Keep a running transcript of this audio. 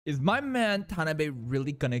Is my man Tanabe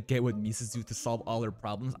really gonna get with Misuzu to solve all her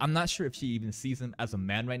problems? I'm not sure if she even sees him as a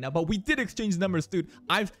man right now, but we did exchange numbers, dude.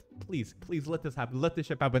 Please let this happen. Let this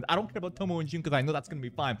ship happen. I don't care about Tomo and Jun because I know that's gonna be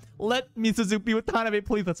fine. Let Misuzu be with Tanabe,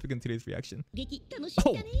 please. Let's begin today's reaction.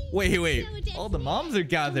 Oh, wait. All the moms are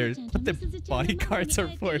gathered. What the bodyguards are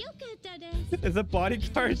for? Is the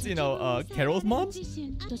bodyguards, you know, Carol's moms? Oh,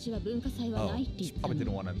 she probably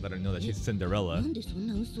didn't want to let her know that she's Cinderella. It's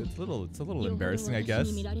a little embarrassing, I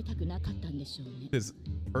guess. This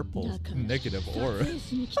purple negative aura.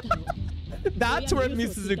 That's where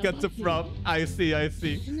Misuzu gets it from. I see.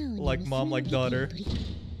 Like mom, like daughter.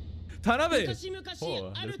 Tanabe!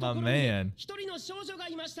 Oh, that's my man.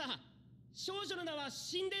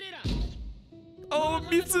 Oh,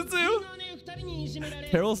 Misuzu!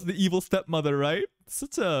 Carol's the evil stepmother, right?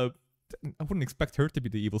 I wouldn't expect her to be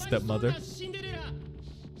the evil stepmother.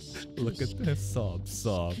 Look at this. Sobs.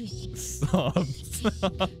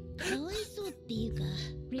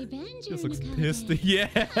 Just looks pissed.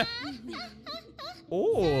 Yeah!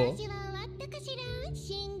 Oh!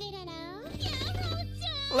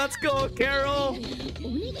 Let's go, Carol!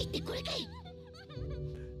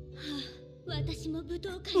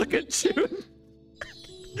 Look at June!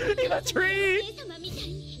 In a tree!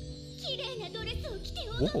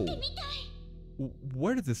 Whoa.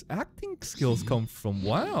 Where did this acting skills come from?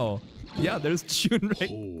 Wow. Yeah, there's June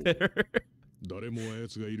right there. Oh,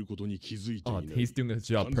 he's doing his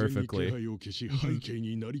job perfectly.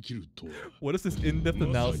 What is this in-depth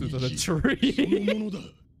analysis of a tree?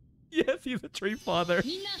 Yes, he's a tree father.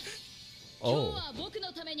 Oh,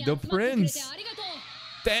 the prince.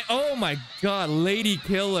 Oh my god, lady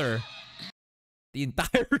killer. The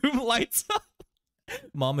entire room lights up.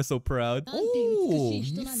 Mom is so proud. Oh,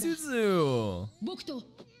 Misuzu.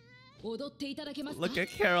 Look at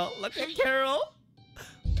Carol.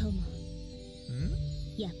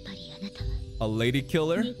 A lady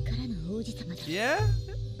killer? Yeah,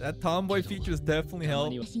 that tomboy feature definitely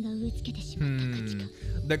helped.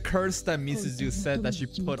 The curse that Misuzu said that she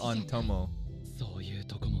put on Tomo.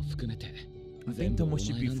 I think Tomo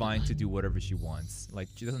should be fine to do whatever she wants. Like,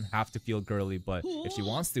 she doesn't have to feel girly, but if she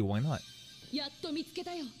wants to, why not?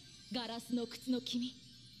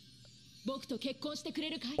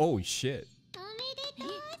 Oh shit.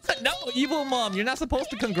 No, evil mom, you're not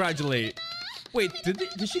supposed to congratulate. Wait,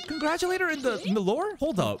 did she congratulate her in the lore?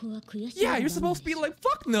 Hold up. Yeah, you're supposed to be like,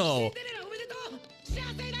 fuck no.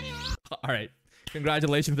 Alright.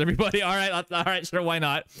 Congratulations, everybody. Alright, sure, why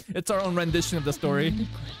not? It's our own rendition of the story.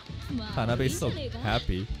 Tanabe's so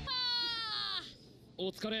happy.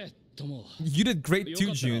 You did great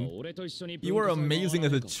too, June. You were amazing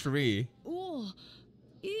as a tree. Oh?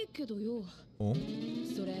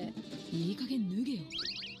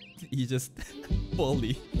 He just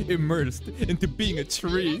fully immersed into being a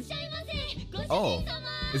tree. Oh,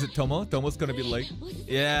 is it Tomo? Tomo's gonna be like,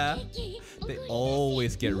 yeah. They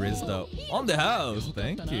always get rizzed up. On the house,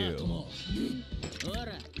 thank you.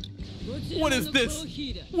 What is this?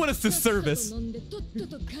 What is this service?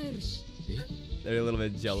 They're a little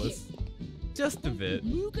bit jealous. Just a bit.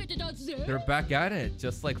 They're back at it,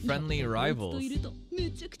 just like friendly rivals.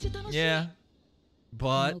 Yeah.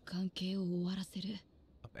 But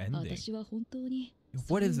ending.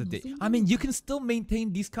 What is it? I mean, you can still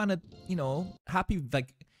maintain these kind of, you know, happy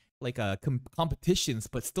competitions,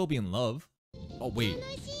 but still be in love. Oh wait,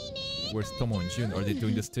 where's Tomo and June? Are they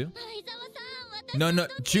doing this too? No,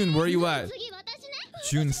 June, where are you at?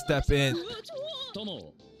 June, step in.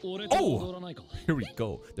 Oh, here we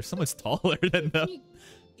go. They're so much taller than them.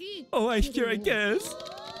 Oh, I guess.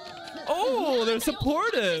 Oh, they're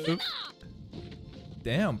supportive.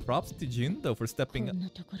 Damn, props to Jun though for stepping up.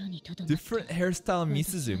 Different hairstyle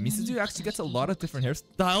Misuzu. Misuzu actually gets a lot of different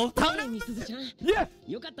hairstyles. Yeah!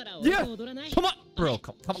 Yeah! Come on! Bro,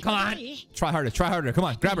 come on! Try harder. Come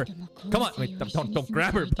on, grab her. Come on! Wait, don't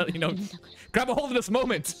grab her, but you know, grab a hold of this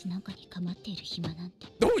moment.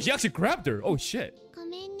 Oh, she actually grabbed her. Oh shit.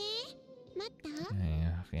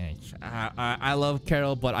 I love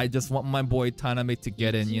Carol, but I just want my boy Tanabe to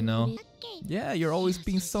get in, you know? Yeah, you're always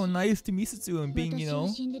being so nice to Misuzu and being, you know...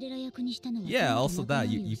 Yeah, also that.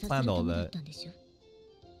 You planned all that.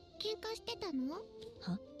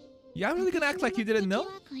 Yeah, I'm really gonna act like you didn't know?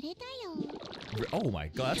 Oh my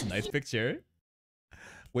god, that's a nice picture.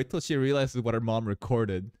 Wait till she realizes what her mom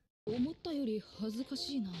recorded.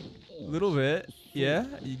 Little bit, yeah?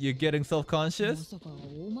 You're getting self-conscious?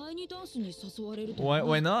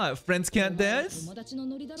 Why not? Friends can't dance?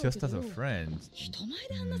 Just as a friend.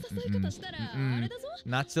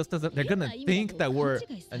 Not just as a... They're gonna think that we're...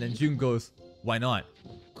 And then Jun goes, why not?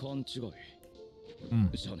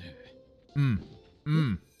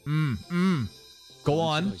 Go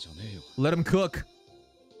on. Let him cook.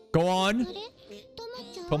 Go on.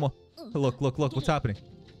 Tomo. Look. What's happening?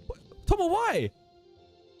 Tomo, why?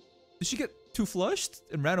 Did she get too flushed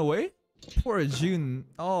and ran away? Poor June.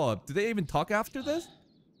 Oh, did they even talk after this?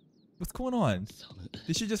 What's going on?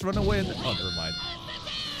 Did she just run away and... Oh, never mind.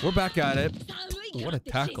 We're back at it. What a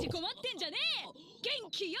tackle.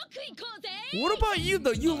 What about you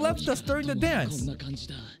though? You left us during the dance.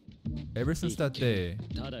 Ever since that day,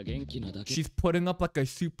 she's putting up like a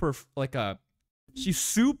super, she's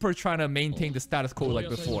super trying to maintain the status quo like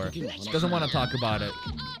before. She doesn't want to talk about it.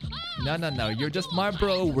 No. You're just my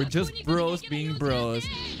bro. We're just bros being bros.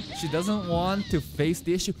 She doesn't want to face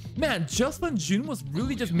the issue. Man, just when Jun was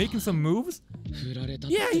really just making some moves,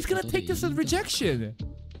 yeah, he's gonna take this as rejection.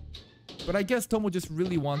 But I guess Tomo just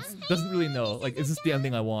really doesn't really know. Like, is this the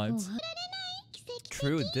ending I want?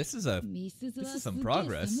 True, this is some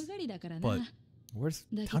progress. But where's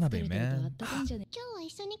Tanabe, man?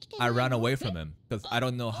 I ran away from him because I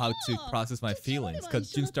don't know how to process my feelings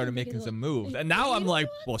because Jun started making some moves. And now I'm like,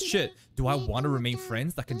 well, shit. Do I want to remain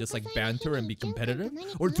friends that can just like banter and be competitive?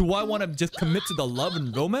 Or do I want to just commit to the love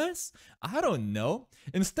and romance? I don't know.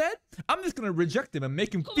 Instead, I'm just going to reject him and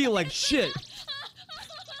make him feel like shit.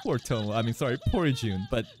 Poor Tomo. I mean, sorry, poor Jun.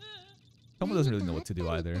 But Tomo doesn't really know what to do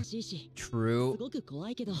either. True.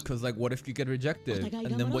 Because, like, what if you get rejected?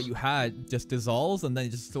 And then what you had just dissolves and then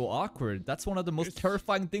it's just so awkward. That's one of the most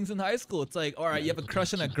terrifying things in high school. It's like, alright, you have a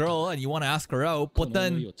crush on a girl and you want to ask her out, but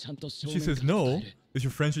then she says no. Is your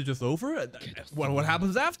friendship just over? What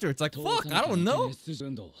happens after? It's like, fuck, I don't know.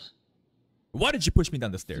 Why did you push me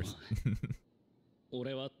down the stairs?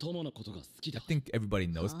 I think everybody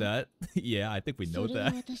knows that. Yeah, I think we know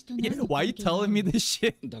that. Yeah, why are you telling me this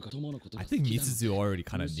shit? I think Misuzu already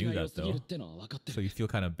kind of knew that though. So you feel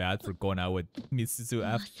kind of bad for going out with Misuzu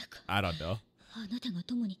after? I don't know.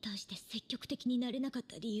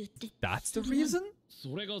 That's the reason?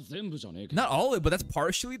 Not all of it, but that's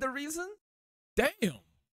partially the reason? Damn!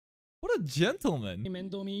 What a gentleman.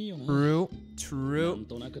 True.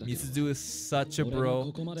 Misuzu is such a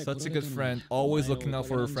bro, such a good friend, always looking out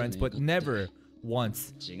for her friends, but never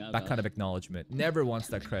wants that kind of acknowledgement. Never wants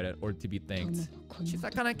that credit or to be thanked. She's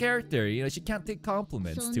that kind of character, you know, she can't take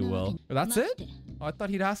compliments too well. But that's it? Oh, I thought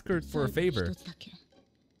he'd ask her for a favor.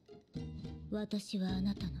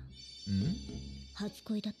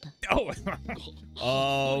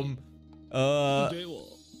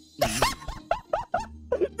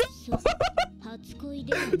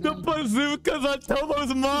 The bazookas on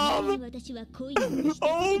Tomo's mom!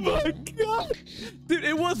 Oh my god! Dude,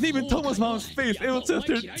 it wasn't even Tomo's mom's face, it was just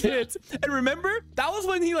her tits. And remember? That was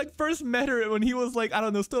when he like first met her when he was like, I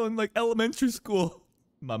don't know, still in like elementary school.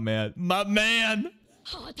 My man.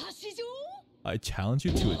 I challenge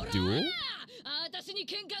you to a duel?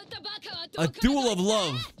 A duel of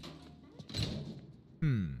love!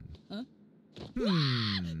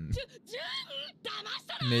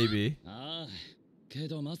 Maybe.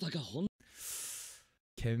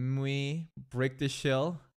 Can we break the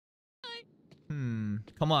shell? Come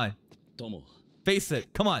on. Face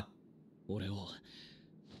it. Come on.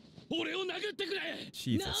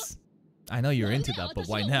 Jesus. I know you're into that, but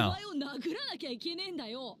why now?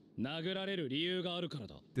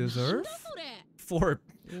 Deserve? For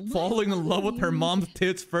falling in love with her mom's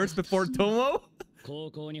tits first before Tomo? I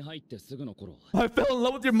fell in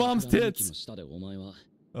love with your mom's tits.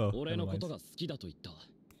 Oh,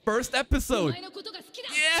 first episode.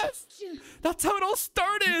 Yes! That's how it all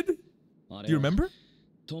started. Do you remember?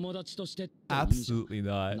 Absolutely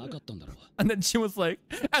not. And then she was like,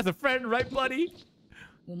 as a friend, right, buddy?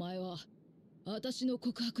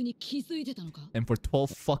 And for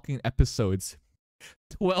 12 fucking episodes.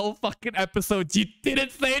 12 fucking episodes, you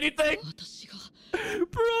didn't say anything?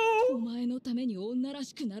 Bro!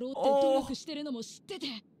 Oh.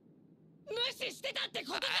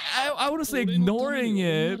 I want to say ignoring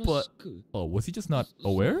it, but... Oh, was he just not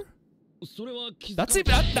aware? That's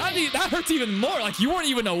even, that hurts even more. Like, you weren't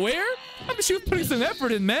even aware? I mean, she was putting some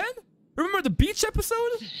effort in, man. Remember the beach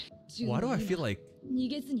episode? Why do I feel like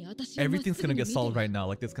everything's gonna get solved right now,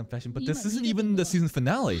 like this confession? But this isn't even the season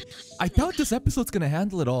finale. I doubt this episode's gonna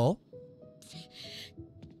handle it all.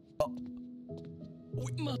 Oh.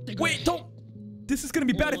 Wait, don't... This is gonna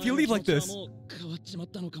be bad if you leave like this. Oh.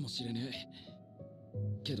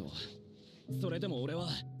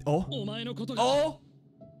 Oh.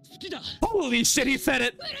 Holy shit, he said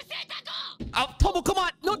it. Oh, Tomo, come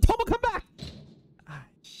on. No, Tomo, come back.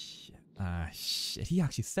 Shit. He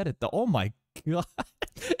actually said it though. Oh my god.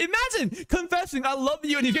 Imagine confessing I love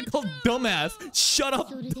you and you get called dumbass. Shut up,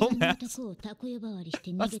 dumbass.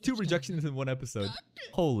 That's 2 rejections in 1 episode.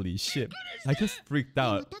 Holy shit. I just freaked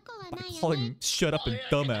out by calling shut up and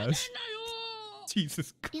dumbass.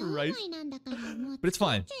 Jesus Christ. But it's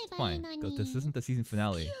fine. It's fine. This isn't the season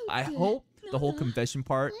finale. I hope the whole confession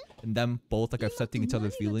part and them both like accepting each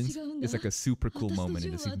other's feelings is like a super cool moment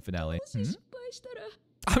in the season finale.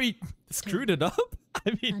 I mean, screwed it up?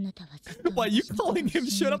 I mean, why you calling him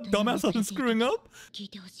shut up dumbass on screwing up?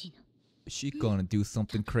 She gonna do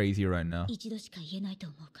something crazy right now.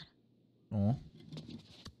 Oh.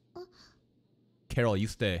 Carol, you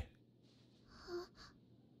stay.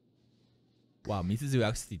 Wow, Misuzu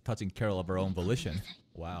actually touching Carol of her own volition.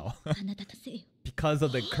 Wow. Because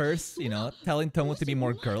of the curse, you know, telling Tomo to be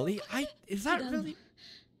more girly? Is that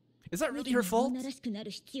really her fault?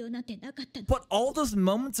 But all those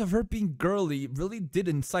moments of her being girly really did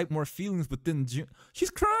incite more feelings within June.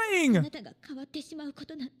 She's crying!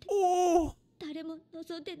 Oh!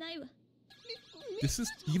 This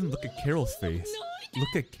is... Even look at Carol's face.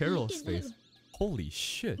 Look at Carol's face. Holy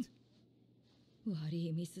shit.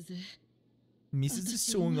 Misuzu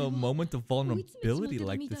showing a moment of vulnerability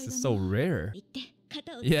like this is so rare.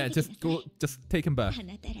 Yeah, just take him back.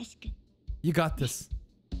 You got this.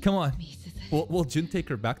 Come on. Will Jun take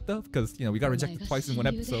her back though? Because, you know, we got rejected twice in 1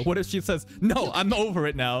 episode. What if she says, no, I'm over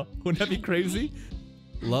it now? Wouldn't that be crazy?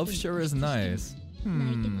 Love sure is nice.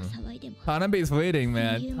 Tanabe is waiting,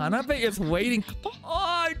 man. Tanabe is waiting. Come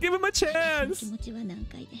on, give him a chance. No,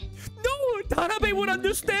 Tanabe would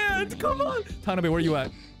understand. Come on. Tanabe, where you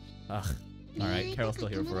at? Ugh. Alright, Carol's still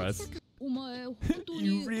here for us.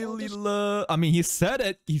 You really love... I mean, he said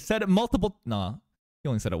it. He said it multiple... Nah. He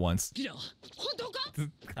only said it once. This is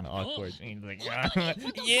kind of awkward. He's like,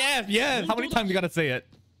 yes, yes. How many times you gotta say it?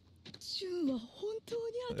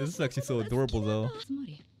 This is actually so adorable, though.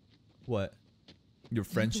 What? Your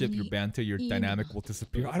friendship, your banter, your dynamic will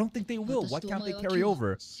disappear. I don't think they will. Why can't they carry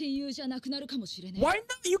over? Why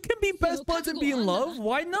not? You can be best buds and be in love.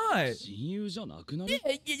 Why not? Yeah,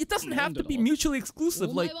 it doesn't have to be mutually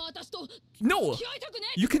exclusive. Like, no,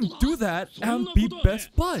 you can do that and be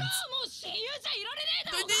best buds.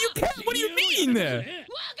 You can't. What do you mean?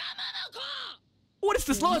 What is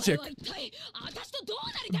this logic?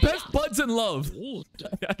 Best buds in love.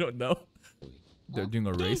 I don't know. They're doing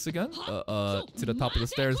a race again? To the top of the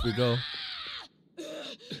stairs we go.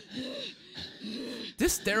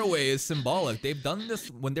 This stairway is symbolic. They've done this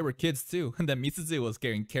when they were kids too. And then Misuzu was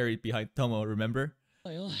getting carried behind Tomo, remember?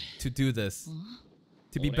 To do this.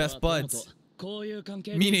 To be best buds.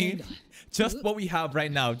 Meaning, just what we have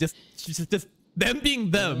right now. Just them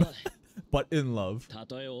being them. But in love.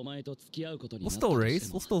 We'll still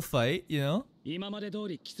race. We'll still fight, you know?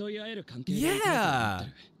 Yeah!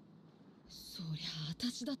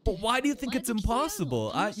 But why do you think it's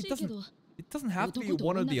impossible? It doesn't have to be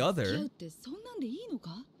one or the other.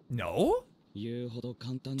 No?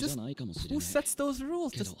 Just who sets those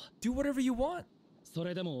rules? Just do whatever you want. Damn,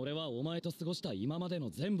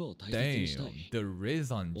 the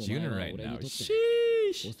Riz on June right now.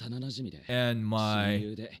 Sheesh. And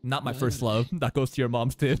not my first love. That goes to your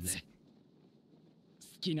mom's tits.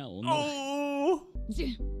 Oh!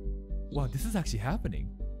 Wow, this is actually happening.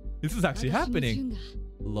 This is actually happening.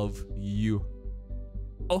 Love you.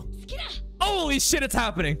 Oh. Holy shit, it's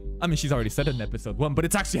happening. I mean, she's already said it in episode 1, but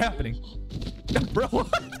it's actually happening. Bro, what?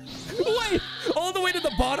 Wait, all the way to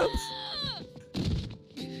the bottom?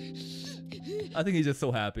 I think he's just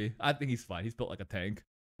so happy. I think he's fine. He's built like a tank.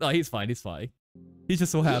 No, he's fine. He's fine. He's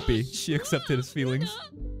just so happy. She accepted his feelings.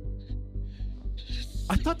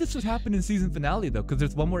 I thought this would happen in season finale, though, because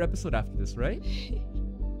there's 1 more episode after this, right?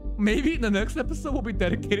 Maybe the next episode will be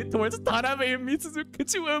dedicated towards Tanabe and Misuzu.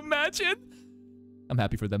 Could you imagine? I'm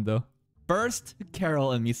happy for them though. First,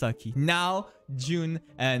 Carol and Misaki. Now, Jun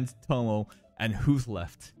and Tomo. And who's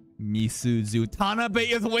left? Misuzu.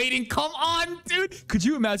 Tanabe is waiting. Come on, dude. Could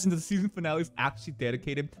you imagine the season finale is actually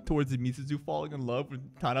dedicated towards the Misuzu falling in love with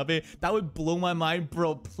Tanabe? That would blow my mind,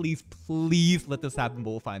 bro. Please, please let this happen,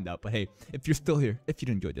 but we'll find out. But hey, if you're still here, if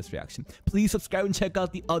you enjoyed this reaction, please subscribe and check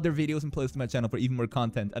out the other videos and playlists on my channel for even more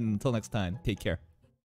content. And until next time, take care.